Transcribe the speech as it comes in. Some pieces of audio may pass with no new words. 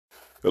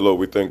Hello,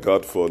 we thank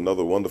God for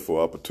another wonderful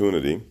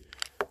opportunity.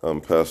 I'm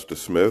Pastor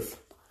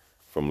Smith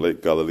from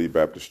Lake Galilee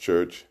Baptist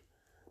Church.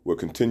 We're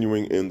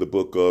continuing in the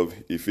book of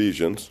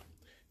Ephesians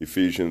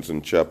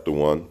in chapter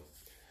 1,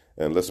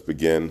 and let's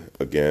begin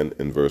again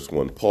in verse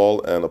 1.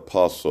 Paul, an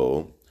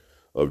apostle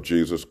of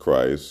Jesus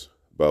Christ,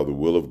 by the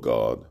will of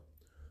God,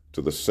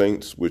 to the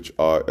saints which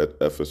are at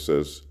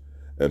Ephesus,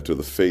 and to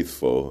the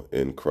faithful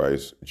in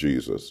Christ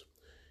Jesus.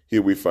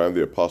 Here we find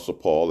the Apostle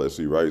Paul as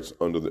he writes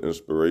under the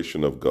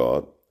inspiration of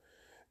God.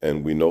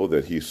 And we know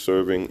that he's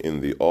serving in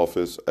the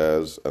office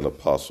as an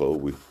apostle.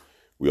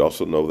 We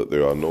also know that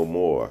there are no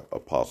more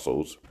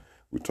apostles.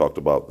 We talked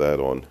about that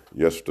on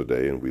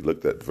yesterday, and we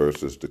looked at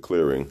verses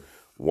declaring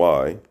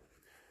why.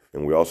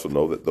 And we also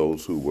know that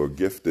those who were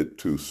gifted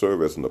to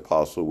serve as an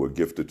apostle were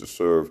gifted to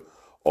serve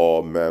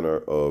all manner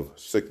of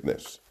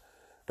sickness.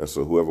 And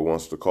so whoever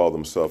wants to call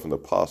themselves an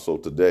apostle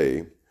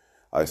today,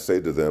 I say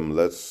to them,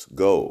 let's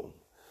go.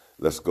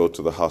 Let's go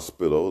to the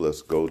hospital.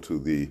 Let's go to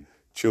the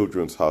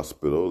Children's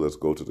Hospital. Let's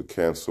go to the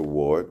cancer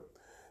ward,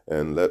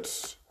 and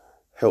let's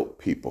help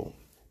people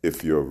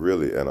if you're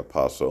really an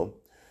apostle.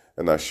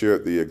 And I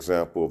shared the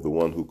example of the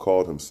one who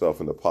called himself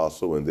an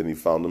apostle, and then he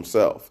found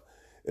himself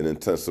in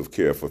intensive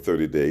care for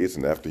 30 days.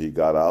 And after he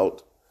got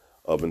out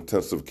of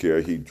intensive care,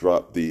 he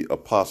dropped the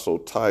apostle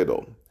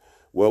title.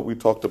 Well, we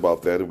talked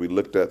about that, and we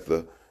looked at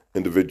the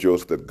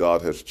individuals that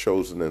God has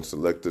chosen and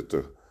selected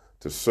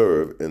to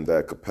serve in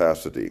that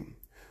capacity.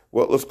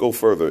 Well, let's go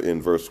further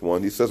in verse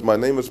 1. He says, my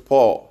name is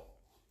Paul,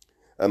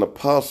 an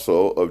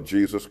apostle of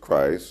Jesus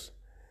Christ.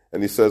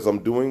 And he says,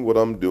 I'm doing what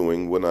I'm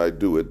doing when I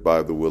do it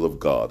by the will of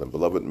God. And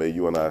beloved, may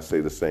you and I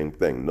say the same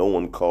thing. No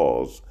one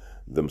calls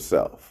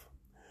themselves.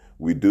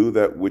 We do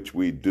that which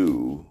we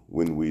do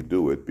when we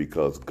do it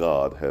because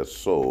God has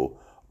so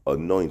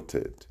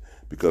anointed,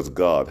 because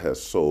God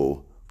has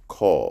so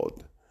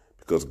called,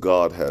 because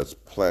God has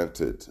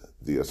planted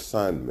the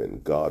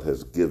assignment, God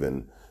has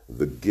given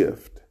the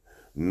gift.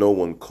 No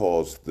one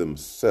calls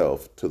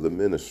themselves to the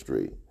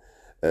ministry,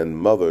 and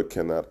mother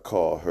cannot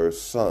call her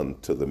son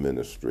to the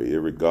ministry,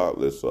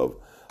 irregardless of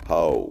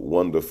how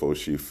wonderful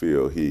she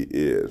feels he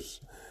is,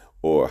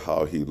 or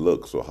how he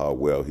looks, or how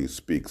well he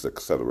speaks,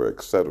 etc.,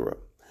 etc.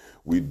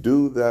 We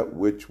do that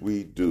which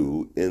we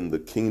do in the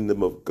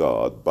kingdom of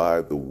God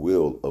by the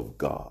will of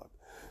God.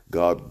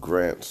 God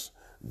grants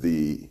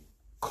the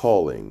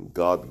calling.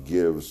 God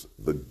gives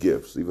the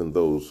gifts, even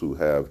those who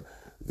have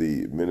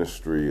the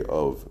ministry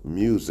of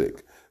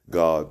music.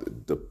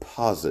 God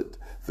deposit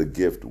the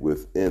gift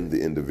within the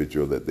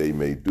individual that they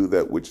may do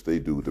that which they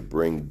do to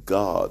bring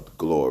God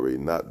glory,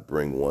 not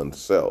bring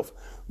oneself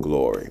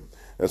glory.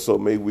 And so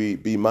may we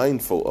be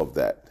mindful of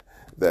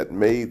that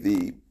may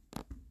the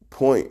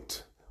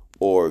point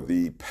or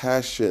the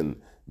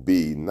passion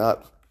be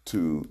not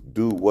to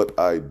do what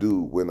I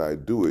do when I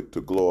do it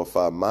to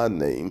glorify my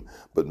name,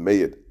 but may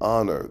it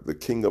honor the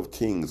King of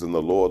Kings and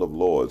the Lord of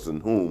Lords, in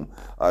whom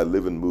I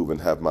live and move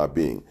and have my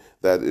being.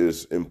 That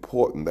is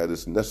important, that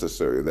is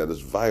necessary, that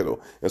is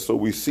vital. And so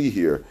we see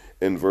here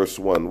in verse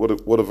 1,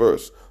 what a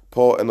verse.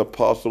 Paul, an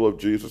apostle of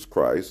Jesus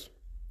Christ,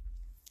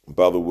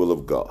 by the will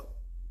of God.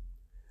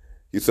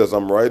 He says,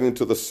 I'm writing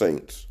to the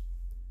saints,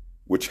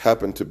 which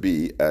happen to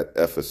be at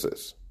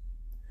Ephesus,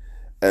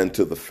 and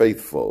to the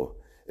faithful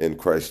in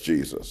Christ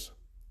Jesus.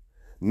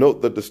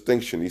 Note the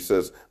distinction. He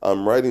says,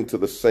 I'm writing to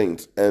the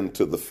saints and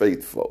to the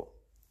faithful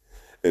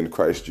in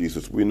Christ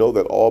Jesus. We know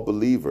that all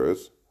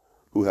believers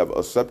who have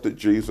accepted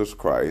Jesus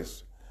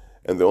Christ,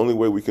 and the only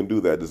way we can do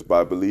that is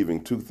by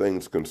believing two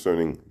things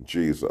concerning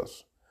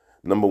Jesus.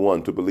 Number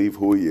one, to believe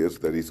who he is,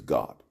 that he's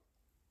God.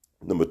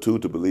 Number two,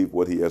 to believe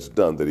what he has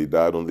done, that he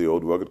died on the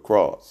old rugged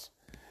cross,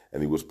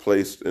 and he was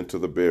placed into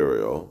the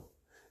burial,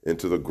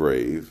 into the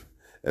grave,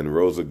 and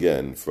rose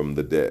again from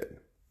the dead.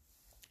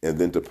 And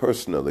then to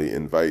personally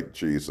invite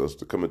Jesus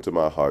to come into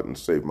my heart and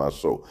save my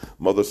soul.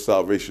 Mother's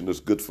salvation is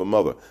good for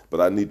mother, but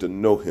I need to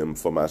know him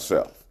for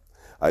myself.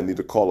 I need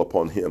to call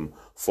upon him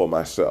for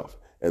myself.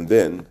 And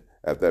then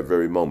at that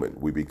very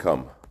moment, we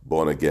become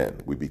born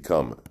again. We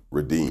become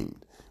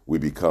redeemed. We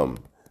become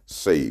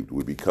saved.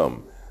 We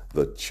become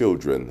the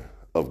children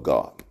of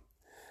God.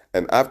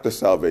 And after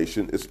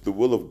salvation, it's the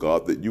will of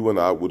God that you and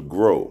I would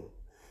grow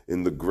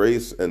in the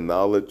grace and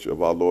knowledge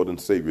of our Lord and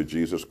Savior,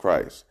 Jesus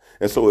Christ.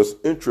 And so it's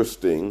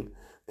interesting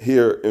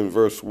here in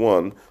verse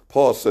 1,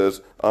 Paul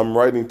says, I'm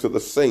writing to the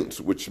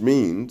saints, which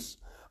means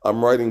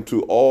I'm writing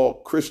to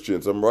all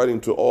Christians, I'm writing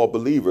to all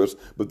believers.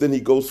 But then he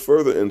goes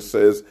further and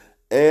says,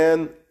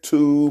 and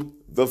to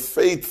the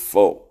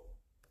faithful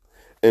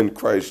in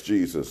Christ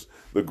Jesus.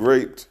 The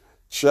great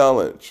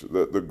challenge,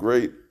 the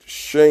great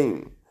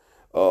shame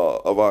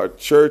of our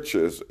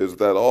churches is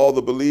that all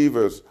the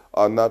believers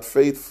are not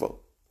faithful.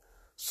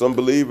 Some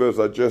believers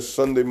are just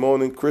Sunday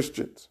morning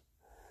Christians.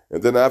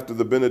 And then after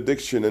the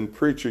benediction and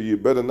preacher, you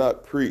better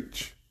not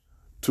preach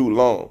too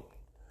long.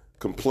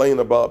 Complain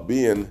about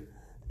being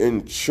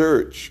in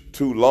church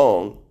too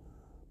long,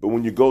 but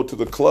when you go to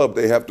the club,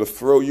 they have to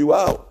throw you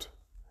out.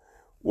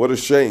 What a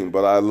shame,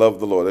 but I love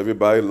the Lord.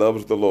 Everybody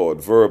loves the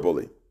Lord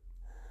verbally.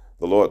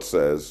 The Lord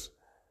says,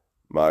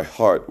 My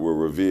heart will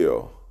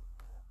reveal,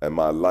 and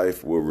my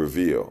life will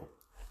reveal,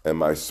 and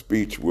my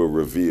speech will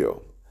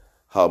reveal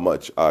how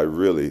much I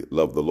really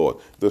love the Lord.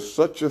 There's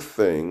such a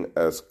thing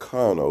as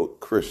carnal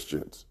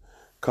Christians.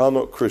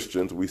 Carnal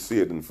Christians, we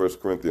see it in 1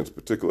 Corinthians,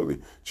 particularly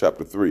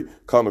chapter 3.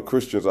 Carnal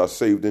Christians are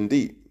saved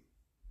indeed.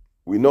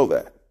 We know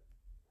that.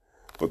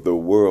 But the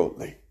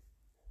worldly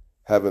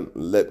haven't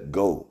let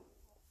go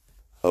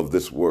of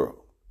this world,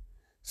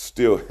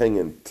 still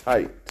hanging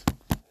tight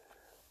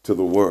to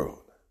the world,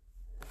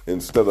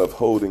 instead of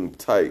holding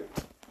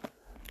tight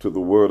to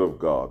the word of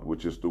God,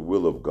 which is the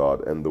will of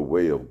God and the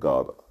way of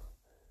God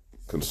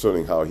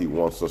concerning how he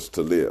wants us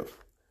to live,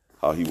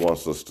 how he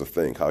wants us to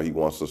think, how he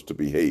wants us to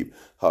behave,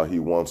 how he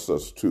wants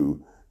us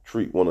to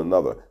treat one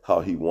another,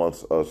 how he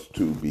wants us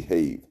to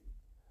behave,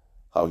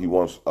 how he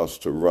wants us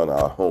to run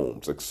our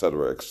homes,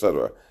 etc.,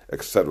 etc.,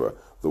 etc.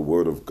 The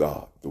word of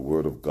God,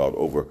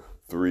 over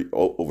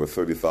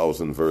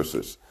 30,000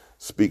 verses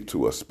speak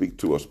to us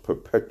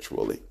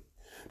perpetually,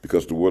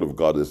 because the word of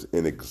God is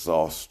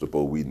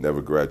inexhaustible. We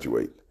never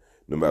graduate,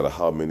 no matter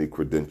how many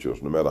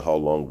credentials, no matter how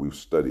long we've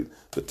studied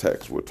the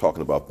text. We're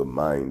talking about the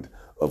mind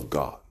of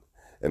God.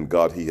 And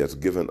God, he has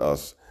given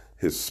us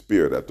his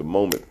spirit. At the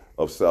moment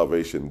of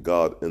salvation,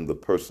 God in the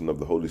person of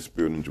the Holy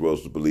Spirit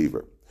indwells the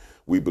believer.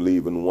 We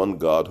believe in one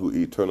God who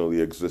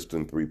eternally exists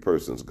in three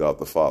persons: God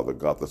the Father,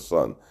 God the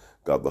Son,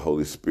 God the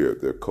Holy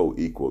Spirit. They're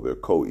co-equal, they're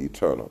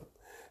co-eternal.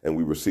 And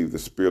we receive the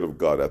Spirit of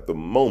God at the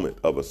moment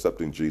of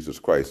accepting Jesus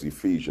Christ,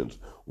 Ephesians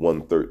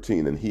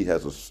 1:13, and he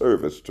has a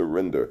service to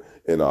render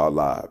in our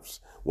lives.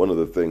 One of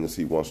the things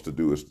he wants to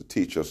do is to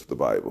teach us the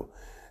Bible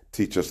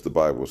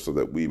so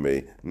that we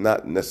may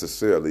not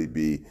necessarily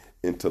be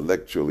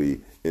intellectually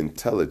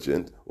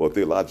intelligent or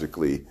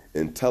theologically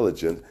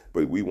intelligent,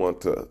 but we want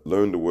to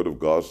learn the word of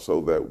God so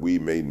that we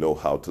may know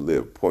how to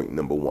live. Point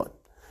number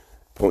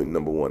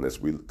one, as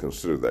we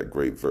consider that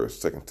great verse,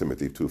 2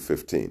 Timothy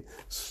 2:15,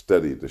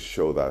 study to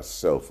show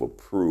thyself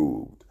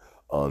approved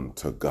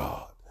unto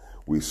God.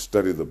 We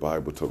study the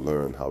Bible to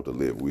learn how to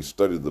live. We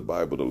study the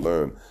Bible to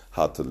learn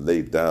how to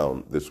lay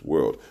down this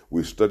world.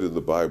 We study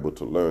the Bible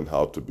to learn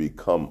how to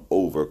become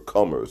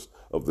overcomers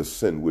of the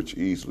sin which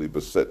easily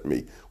beset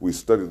me. We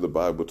study the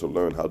Bible to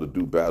learn how to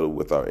do battle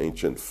with our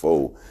ancient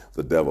foe,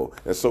 the devil.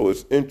 And so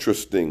it's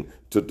interesting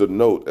to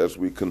denote, as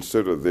we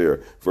consider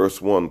there,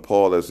 verse 1,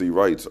 Paul, as he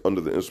writes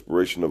under the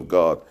inspiration of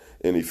God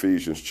in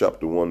Ephesians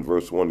chapter 1,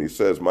 verse 1, he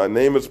says, "My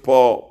name is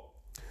Paul.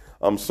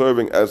 I'm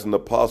serving as an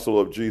apostle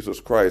of Jesus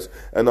Christ,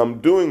 and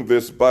I'm doing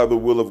this by the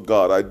will of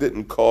God. I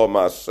didn't call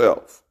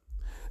myself."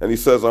 And he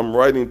says, "I'm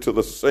writing to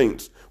the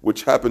saints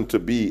which happen to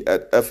be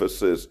at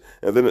Ephesus."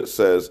 And then it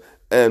says,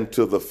 "and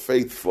to the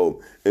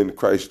faithful in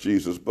Christ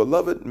Jesus."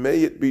 Beloved,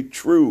 may it be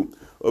true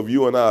of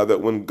you and I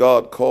that when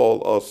God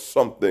called us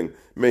something,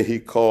 may he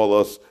call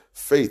us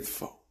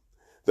faithful.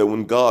 That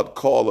when God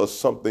call us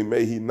something,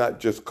 may he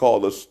not just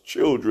call us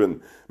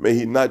children, may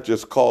he not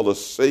just call us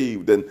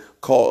saved and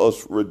call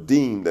us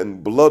redeemed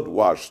and blood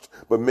washed,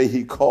 but may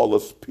he call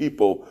us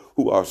people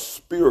who are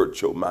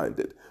spiritual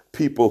minded,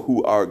 people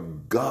who are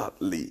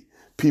godly,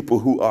 people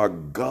who are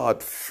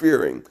God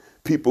fearing,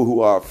 people who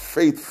are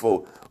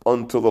faithful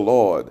unto the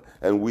Lord.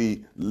 And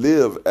we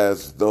live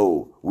as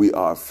though we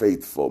are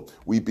faithful.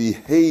 We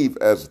behave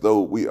as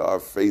though we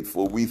are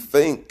faithful. We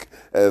think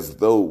as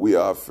though we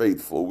are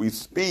faithful. We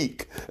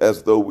speak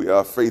as though we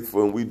are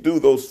faithful. And we do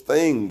those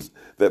things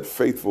that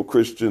faithful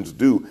Christians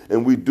do.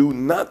 And we do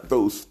not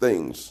those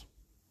things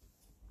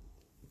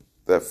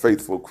that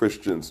faithful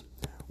Christians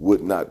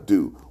would not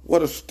do.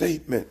 What a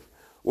statement.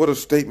 What a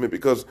statement,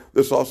 because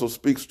this also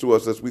speaks to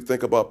us as we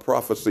think about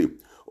prophecy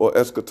or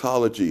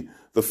eschatology.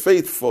 The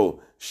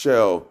faithful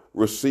shall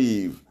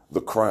receive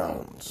the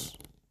crowns,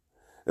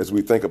 as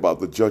we think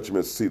about the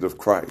judgment seat of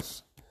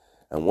Christ.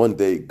 And one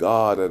day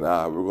God and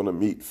I, we're going to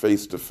meet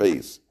face to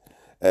face,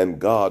 and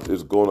God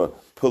is going to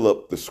pull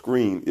up the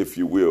screen, if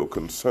you will,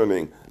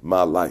 concerning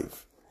my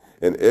life,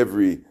 and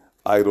every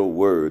idle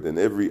word and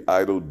every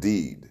idle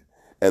deed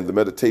and the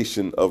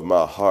meditation of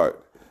my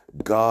heart.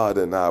 God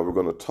and I, we're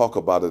going to talk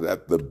about it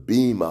at the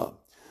bema,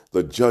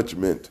 the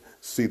judgment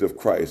seat of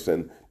Christ.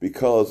 And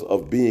because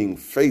of being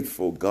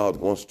faithful, God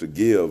wants to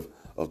give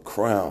a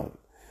crown.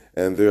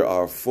 And there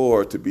are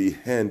 4 to be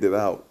handed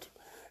out.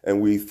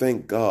 And we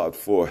thank God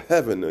for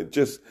heaven.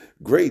 Just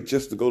great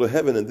just to go to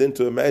heaven, and then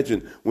to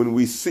imagine when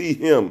we see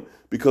him,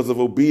 because of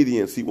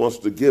obedience, he wants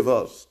to give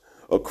us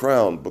a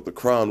crown, but the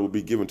crown will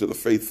be given to the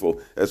faithful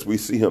as we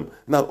see him.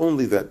 Not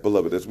only that,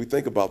 beloved, as we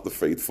think about the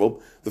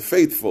faithful,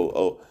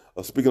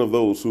 speaking of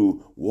those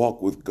who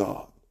walk with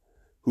God,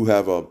 who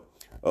have a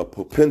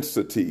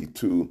propensity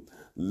to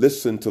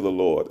listen to the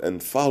Lord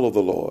and follow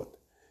the Lord.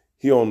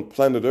 Here on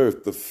planet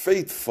Earth, the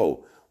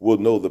faithful will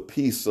know the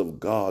peace of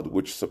God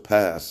which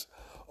surpass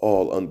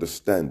all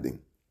understanding.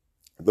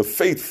 The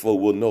faithful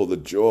will know the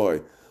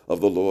joy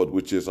of the Lord,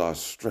 which is our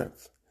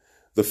strength.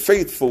 The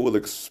faithful will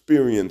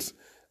experience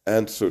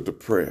answer to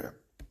prayer.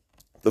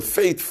 The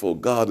faithful,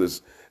 God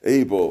is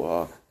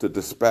able to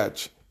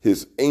dispatch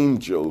his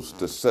angels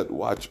to set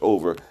watch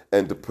over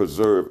and to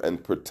preserve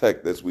and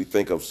protect, as we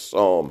think of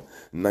Psalm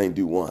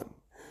 91.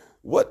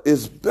 What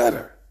is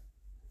better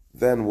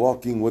than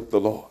walking with the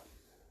Lord?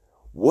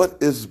 What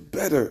is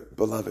better,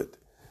 beloved,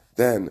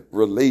 than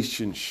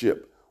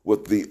relationship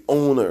with the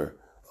owner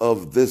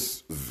of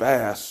this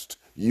vast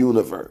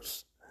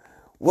universe?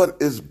 What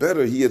is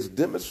better? He has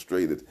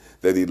demonstrated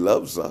that he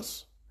loves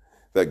us.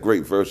 That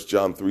great verse,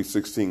 John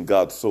 3:16,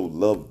 God so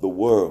loved the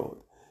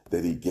world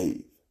that he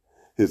gave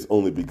his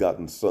only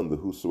begotten Son, that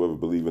whosoever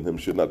believe in him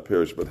should not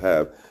perish but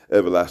have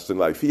everlasting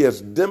life. He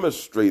has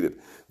demonstrated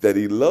that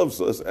he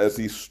loves us as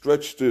he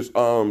stretched his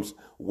arms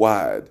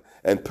wide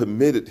and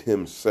permitted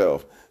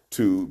himself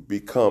to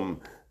become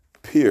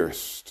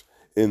pierced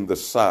in the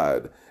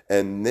side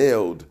and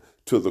nailed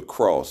to the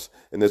cross.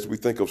 And as we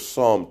think of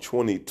Psalm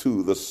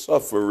 22, the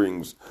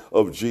sufferings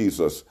of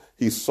Jesus,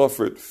 he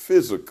suffered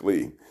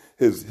physically.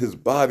 His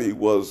body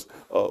was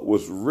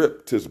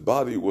ripped, his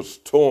body was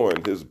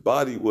torn, his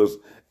body was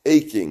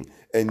aching,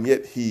 and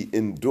yet he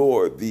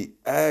endured the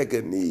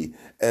agony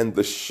and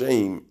the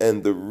shame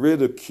and the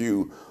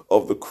ridicule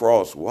of the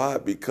cross. Why?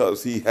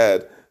 Because he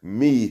had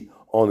me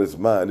on his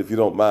mind. If you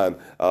don't mind,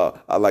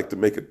 I like to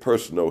make it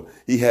personal.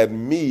 He had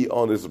me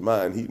on his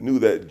mind. He knew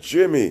that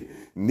Jimmy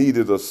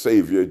needed a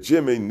savior.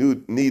 Jimmy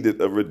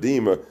needed a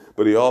redeemer,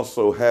 but he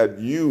also had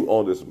you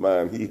on his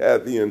mind. He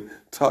had the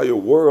entire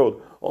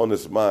world on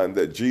his mind,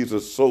 that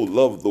Jesus so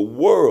loved the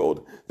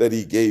world that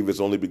he gave his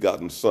only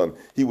begotten Son.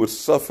 He would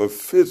suffer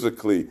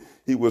physically.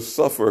 He would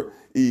suffer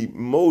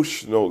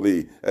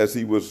emotionally as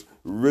he was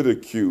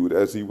ridiculed,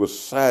 as he was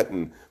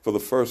saddened for the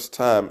first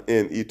time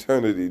in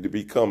eternity to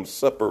become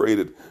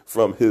separated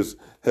from his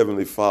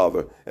heavenly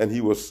Father. And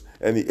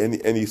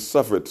he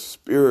suffered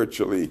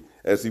spiritually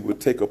as he would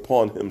take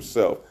upon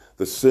himself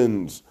the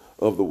sins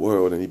of the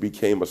world, and he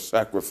became a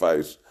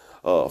sacrifice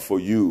for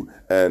you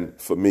and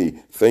for me.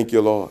 Thank you,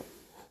 Lord.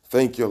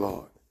 Thank you,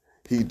 Lord.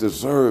 He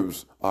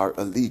deserves our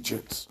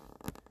allegiance.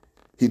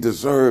 He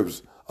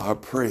deserves our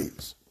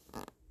praise.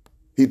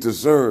 He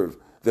deserves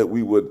that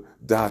we would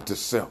die to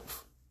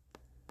self.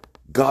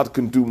 God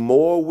can do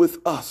more with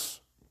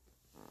us,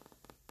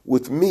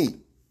 with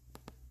me,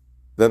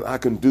 than I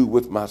can do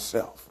with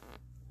myself.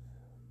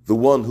 The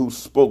one who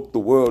spoke the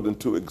world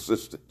into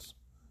existence.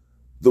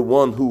 The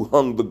one who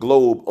hung the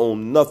globe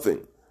on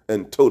nothing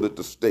and told it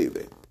to stay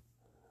there.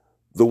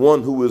 The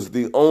one who is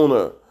the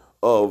owner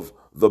of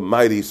the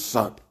mighty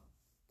sun.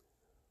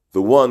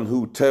 The one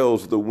who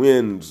tells the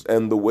winds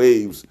and the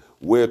waves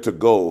where to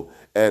go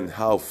and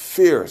how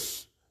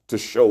fierce to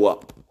show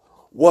up.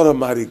 What a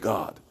mighty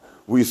God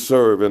we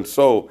serve. And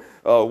so,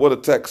 what a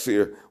text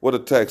here. What a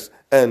text.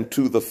 And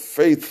to the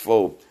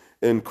faithful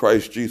in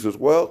Christ Jesus.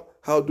 Well,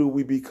 how do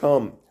we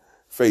become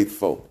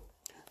faithful?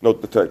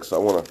 Note the text. I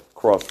want to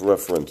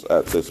cross-reference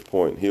at this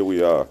point. Here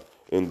we are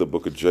in the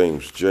book of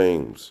James.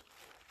 James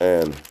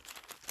and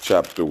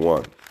chapter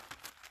 1.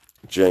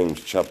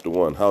 James chapter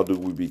 1. How do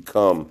we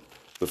become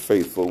the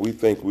faithful? We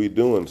think we're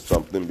doing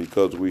something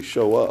because we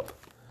show up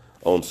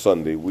on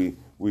Sunday. We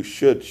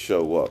should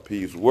show up.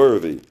 He's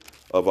worthy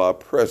of our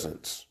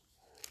presence.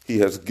 He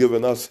has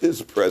given us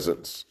his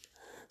presence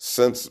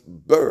since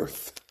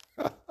birth.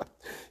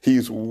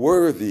 He's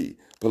worthy,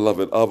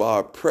 beloved, of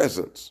our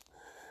presence.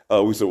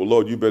 We say, well,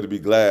 Lord, you better be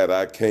glad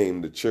I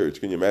came to church.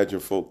 Can you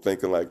imagine folk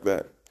thinking like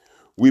that?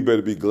 We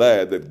better be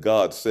glad that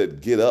God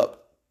said, get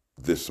up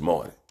this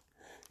morning.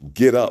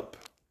 Get up,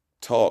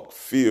 talk,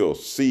 feel,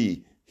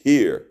 see,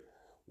 hear,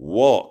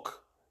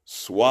 walk,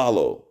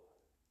 swallow,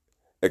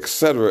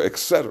 etc.,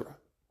 etc.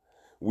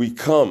 We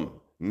come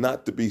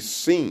not to be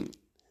seen.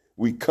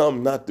 We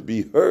come not to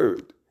be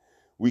heard.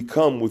 We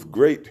come with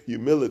great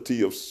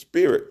humility of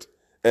spirit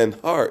and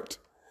heart,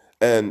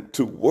 and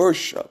to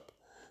worship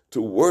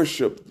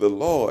the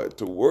Lord,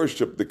 to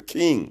worship the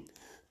King,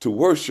 to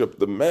worship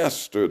the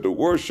Master, to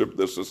worship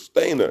the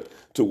Sustainer,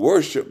 to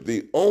worship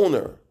the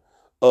owner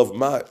of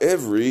my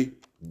every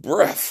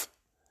breath,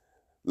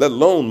 let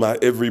alone my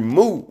every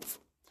move.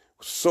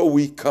 So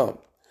we come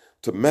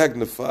to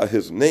magnify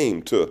his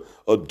name, to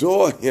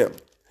adore him.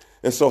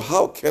 And so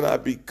how can I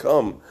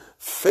become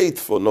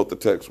faithful? Note the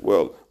text.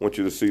 Well, I want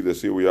you to see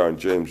this. Here we are in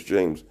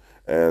James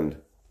and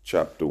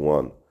chapter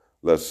 1.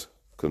 Let's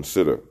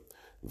consider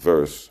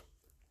verse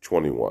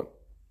 21.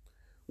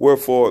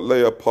 Wherefore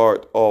lay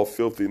apart all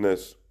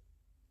filthiness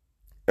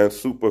and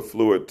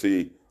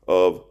superfluity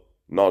of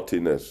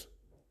naughtiness,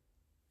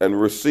 and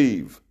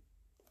receive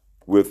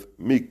with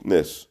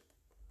meekness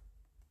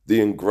the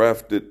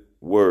engrafted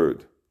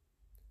word,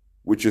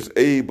 which is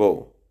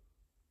able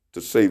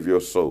to save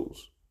your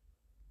souls.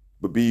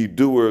 But be ye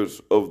doers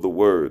of the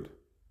word,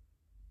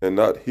 and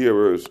not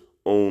hearers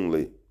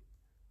only,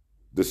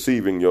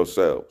 deceiving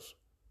yourselves.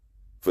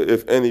 For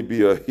if any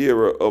be a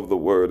hearer of the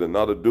word and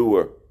not a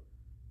doer,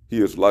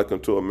 he is like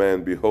unto a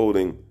man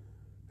beholding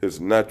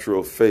his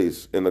natural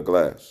face in a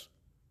glass.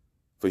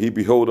 For he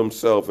behold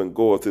himself and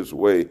goeth his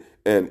way,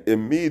 and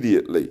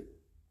immediately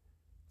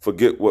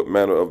forget what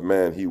manner of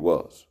man he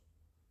was.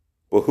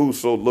 But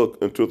whoso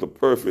look into the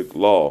perfect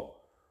law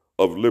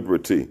of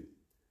liberty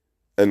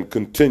and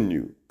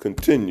continue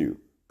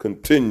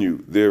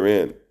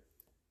therein.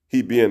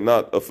 He being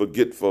not a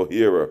forgetful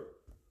hearer,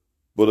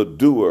 but a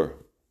doer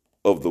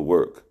of the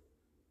work.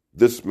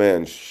 This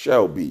man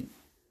shall be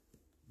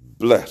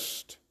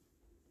blessed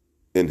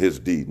in his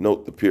deed.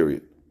 Note the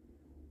period.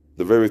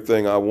 The very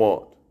thing I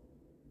want,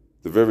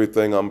 the very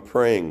thing I'm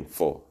praying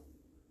for,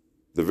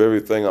 the very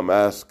thing I'm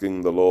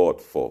asking the Lord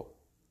for.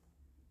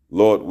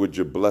 Lord, would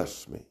you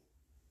bless me?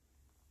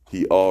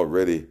 He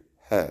already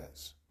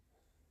has.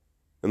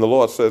 And the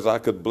Lord says, I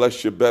could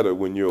bless you better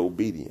when you're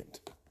obedient.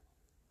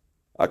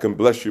 I can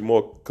bless you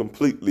more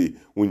completely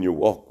when you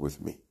walk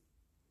with me,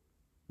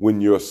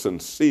 when you're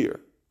sincere,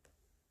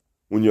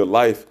 when your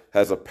life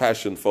has a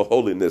passion for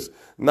holiness,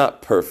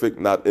 not perfect,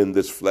 not in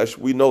this flesh.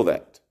 We know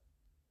that.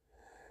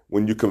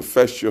 When you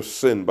confess your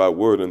sin by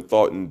word and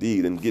thought and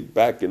deed and get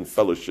back in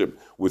fellowship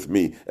with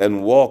me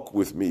and walk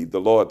with me, the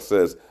Lord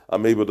says,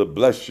 I'm able to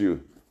bless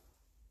you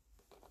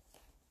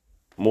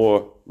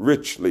more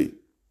richly.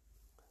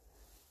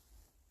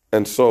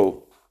 And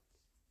so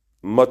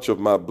much of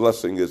my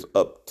blessing is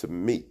up to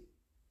me.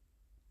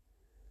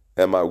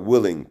 Am I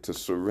willing to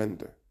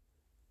surrender?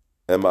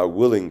 Am I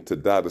willing to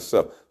die to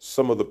self?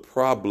 Some of the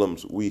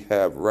problems we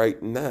have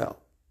right now,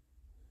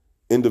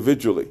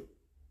 individually,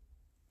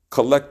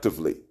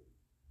 collectively,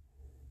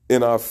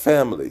 in our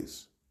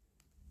families,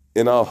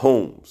 in our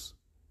homes,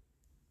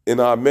 in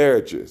our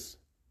marriages,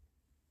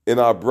 in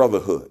our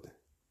brotherhood,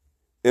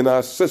 in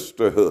our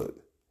sisterhood,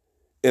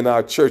 in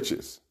our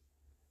churches,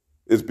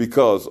 is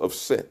because of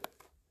sin.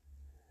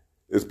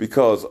 It's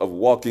because of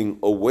walking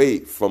away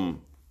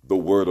from the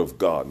Word of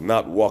God,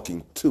 not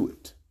walking to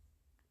it.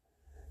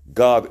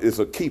 God is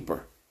a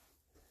keeper.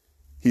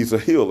 He's a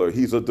healer.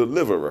 He's a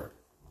deliverer.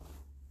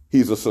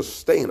 He's a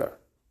sustainer.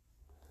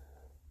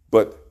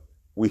 But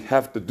we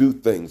have to do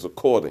things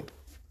according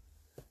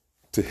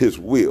to His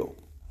will.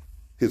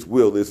 His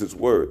will is His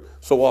word.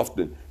 So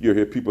often you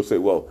hear people say,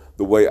 well,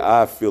 the way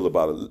I feel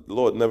about it, the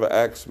Lord never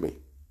asked me.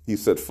 He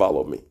said,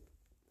 follow me.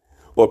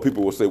 Or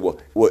people will say, well,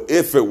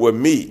 if it were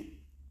me,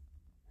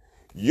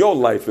 your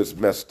life is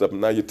messed up.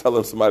 Now you're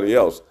telling somebody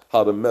else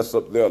how to mess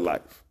up their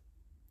life.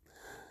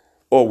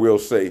 Or we'll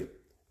say,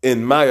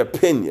 in my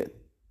opinion.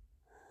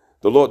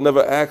 The Lord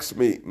never asked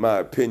me my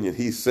opinion.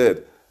 He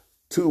said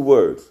 2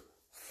 words,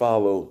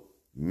 follow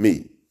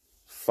me,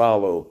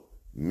 follow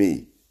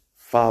me,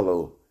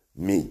 follow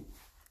me.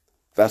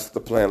 That's the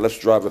plan. Let's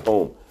drive it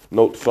home.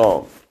 Note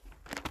Psalm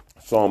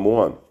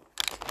 1.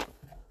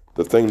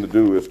 The thing to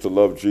do is to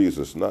love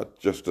Jesus, not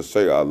just to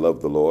say I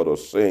love the Lord or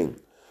sing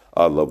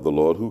I love the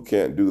Lord. Who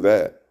can't do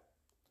that?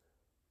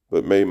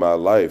 But may my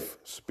life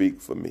speak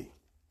for me.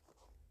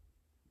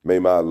 May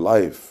my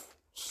life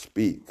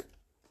speak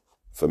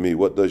for me.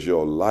 What does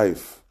your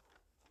life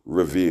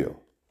reveal?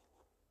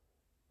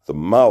 The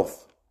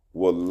mouth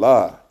will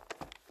lie,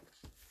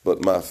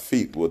 but my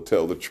feet will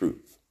tell the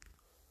truth.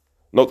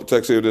 Note the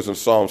text here, it is in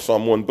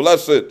Psalm 1.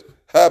 Blessed,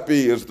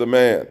 happy is the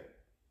man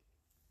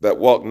that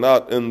walk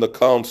not in the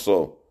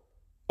counsel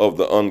of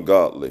the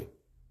ungodly,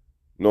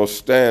 nor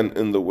stand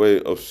in the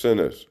way of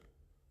sinners,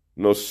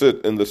 nor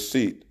sit in the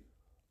seat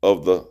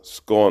of the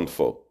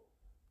scornful.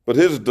 But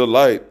his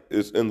delight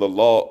is in the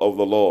law of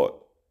the Lord,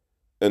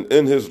 and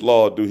in his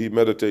law do he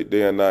meditate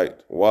day and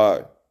night.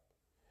 Why?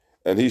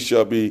 And he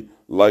shall be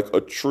like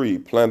a tree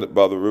planted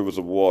by the rivers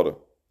of water,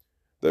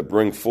 that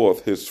bring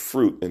forth his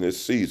fruit in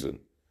his season.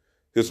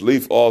 His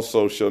leaf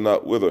also shall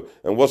not wither,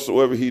 and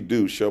whatsoever he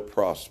do shall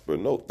prosper.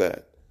 Note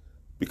that.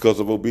 Because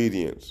of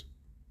obedience,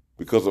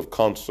 because of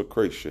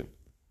consecration,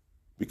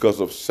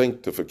 because of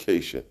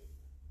sanctification,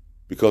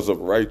 because of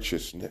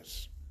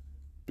righteousness,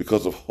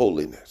 because of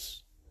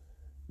holiness.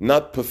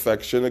 Not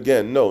perfection,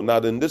 again, no,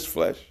 not in this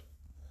flesh,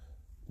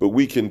 but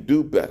we can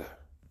do better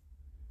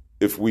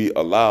if we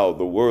allow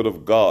the Word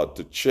of God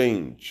to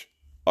change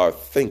our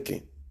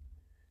thinking,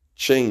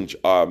 change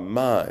our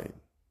mind,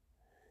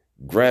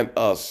 grant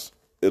us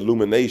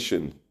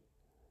illumination,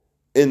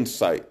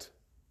 insight,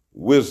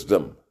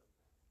 wisdom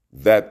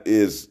that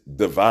is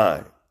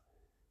divine.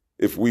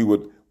 If we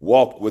would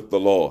walk with the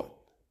Lord,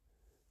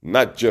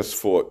 not just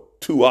for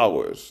 2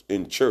 hours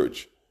in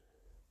church,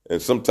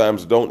 and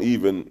sometimes don't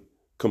even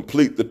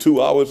complete the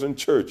 2 hours in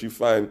church. You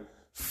find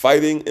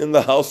fighting in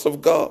the house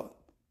of God.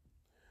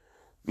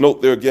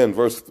 Note there again,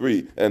 verse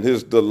 3, and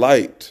his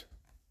delight,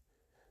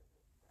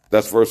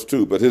 that's verse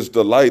 2, but his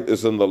delight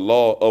is in the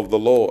law of the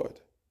Lord,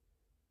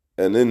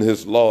 and in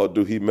his law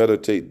do he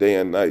meditate day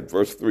and night.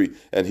 Verse 3,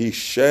 and he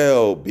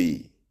shall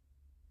be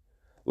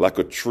like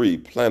a tree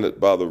planted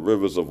by the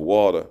rivers of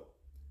water,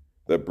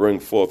 that bring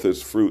forth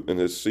his fruit in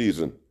his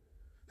season.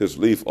 His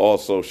leaf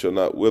also shall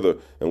not wither,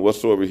 and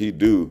whatsoever he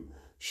do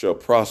shall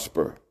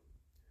prosper.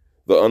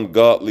 The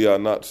ungodly are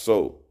not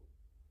so,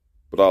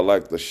 but are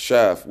like the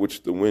chaff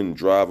which the wind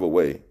drive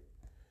away.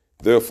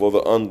 Therefore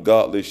the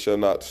ungodly shall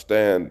not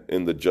stand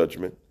in the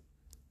judgment,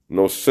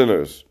 nor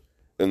sinners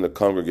in the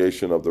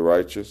congregation of the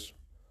righteous.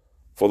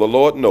 For the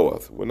Lord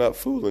knoweth, we're not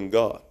fooling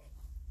God,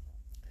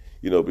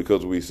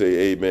 because we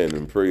say amen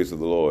and praise to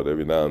the Lord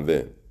every now and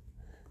then.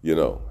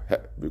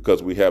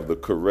 because we have the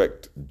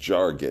correct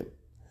jargon,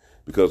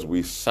 because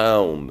we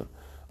sound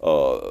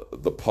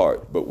the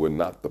part, but we're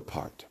not the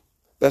part.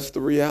 That's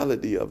the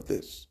reality of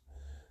this.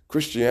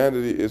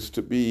 Christianity is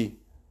to be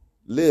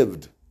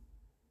lived.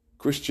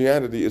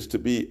 Christianity is to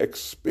be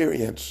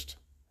experienced,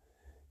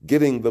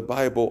 getting the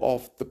Bible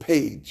off the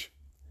page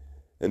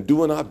and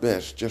doing our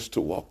best just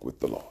to walk with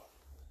the Lord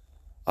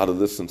out of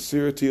the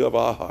sincerity of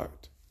our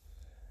heart.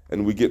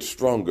 And we get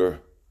stronger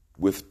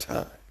with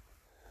time.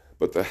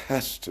 But there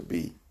has to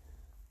be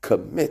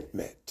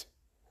commitment.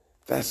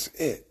 That's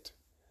it.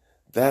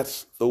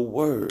 That's the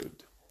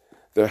word.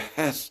 There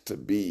has to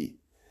be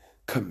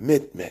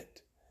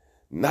commitment,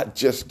 not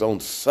just on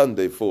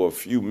Sunday for a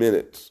few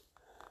minutes,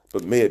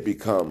 but may it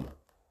become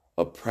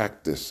a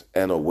practice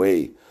and a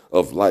way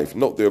of life.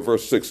 Note there,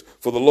 verse 6,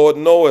 for the Lord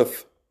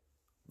knoweth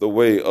the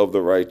way of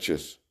the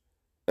righteous,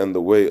 and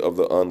the way of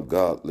the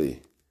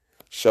ungodly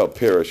shall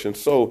perish. And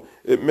so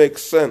it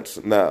makes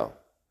sense now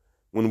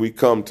when we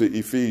come to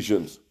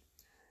Ephesians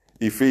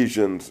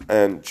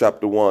and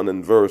chapter 1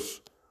 and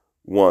verse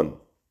 1,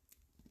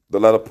 the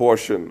latter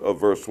portion of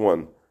verse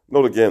 1.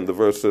 Note again, the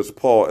verse says,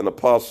 Paul, an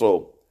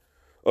apostle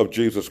of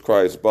Jesus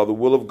Christ, by the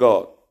will of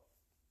God.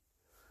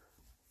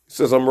 He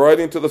says, I'm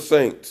writing to the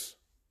saints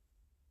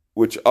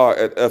which are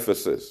at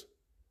Ephesus,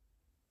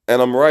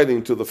 and I'm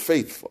writing to the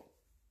faithful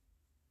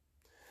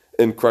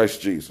in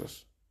Christ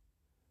Jesus.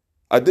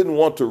 I didn't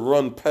want to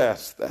run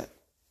past that.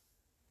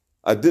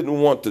 I didn't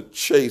want to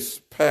chase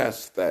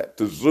past that,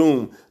 to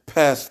zoom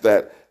past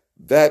that.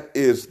 That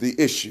is the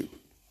issue.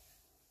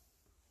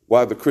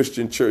 Why the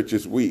Christian church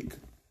is weak,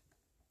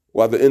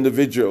 why the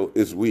individual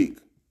is weak.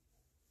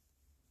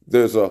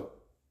 There's a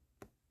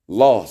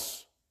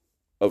loss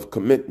of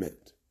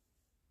commitment,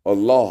 a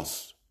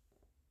loss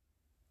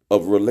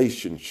of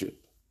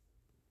relationship.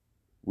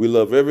 We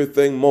love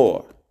everything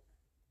more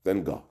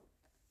than God.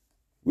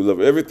 We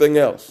love everything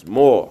else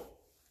more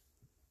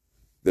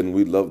than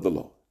we love the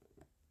Lord.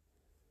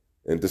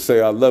 And to say,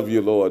 I love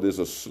you, Lord, is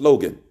a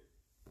slogan,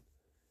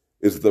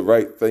 is the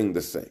right thing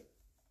to say.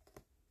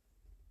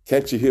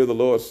 Can't you hear the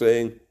Lord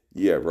saying,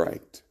 yeah,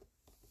 right.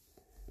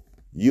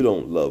 You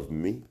don't love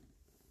me.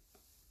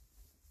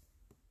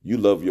 You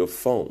love your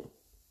phone.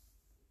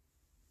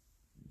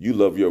 You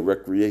love your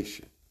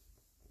recreation.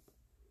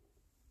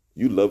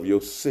 You love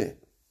your sin.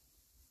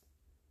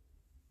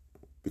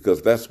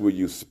 Because that's where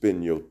you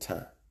spend your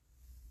time.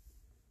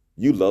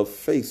 You love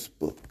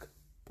Facebook.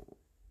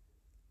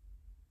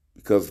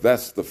 Because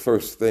that's the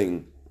first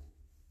thing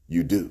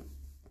you do.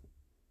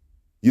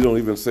 You don't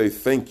even say,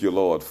 thank you,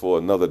 Lord, for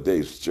another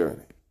day's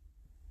journey.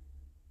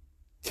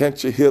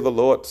 Can't you hear the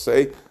Lord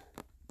say,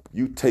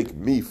 you take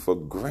me for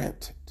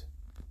granted.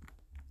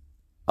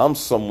 I'm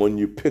someone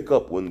you pick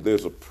up when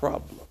there's a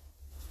problem.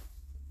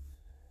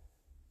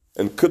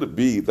 And could it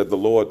be that the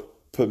Lord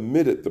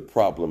permitted the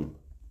problem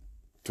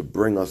to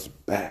bring us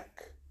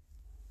back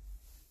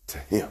to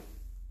Him?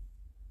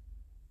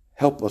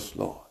 Help us,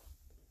 Lord.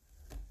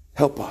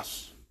 Help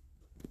us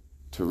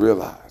to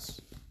realize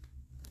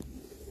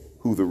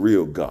who the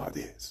real God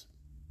is.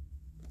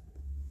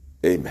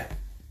 Amen.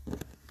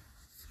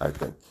 I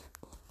thank you.